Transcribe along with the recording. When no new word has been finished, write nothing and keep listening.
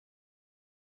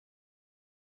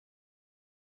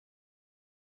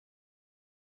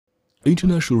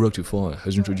International Rectifier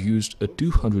has introduced a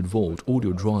 200-volt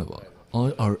audio driver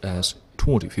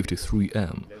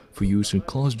IRS2053M for use in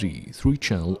Class D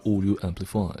 3-channel audio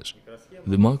amplifiers.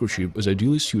 The microchip is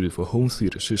ideally suited for home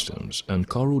theater systems and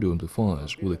car audio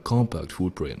amplifiers with a compact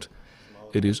footprint.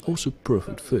 It is also a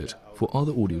perfect fit for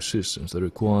other audio systems that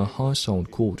require high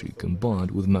sound quality combined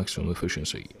with maximum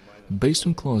efficiency. Based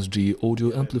on Class D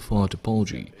audio amplifier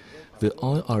topology, the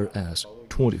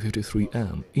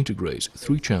IRS2053M integrates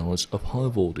 3 channels of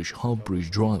high-voltage half-bridge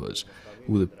drivers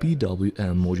with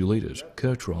PWM modulators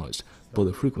characterized by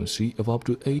the frequency of up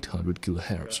to 800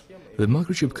 kHz. The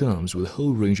microchip comes with a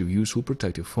whole range of useful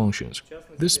protective functions.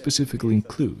 This specifically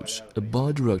includes a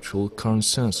bi-directional current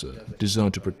sensor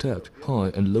designed to protect high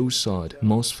and low side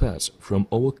MOSFETs from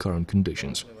overcurrent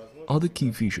conditions. Other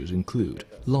key features include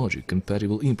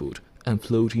logic-compatible input and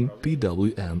floating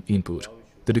PWM input.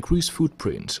 The decreased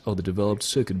footprint of the developed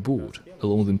circuit board,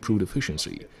 along with improved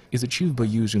efficiency, is achieved by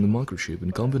using the microchip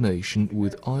in combination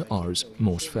with IR's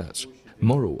MOSFETs.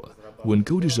 Moreover, when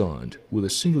co-designed with a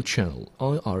single-channel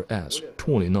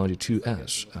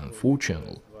IRS2092S and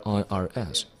 4-channel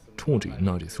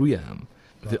IRS2093M,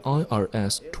 the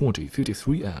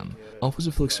IRS2053M offers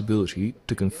the flexibility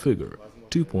to configure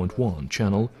 2.1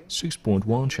 channel,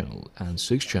 6.1 channel and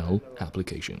 6-channel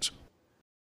applications.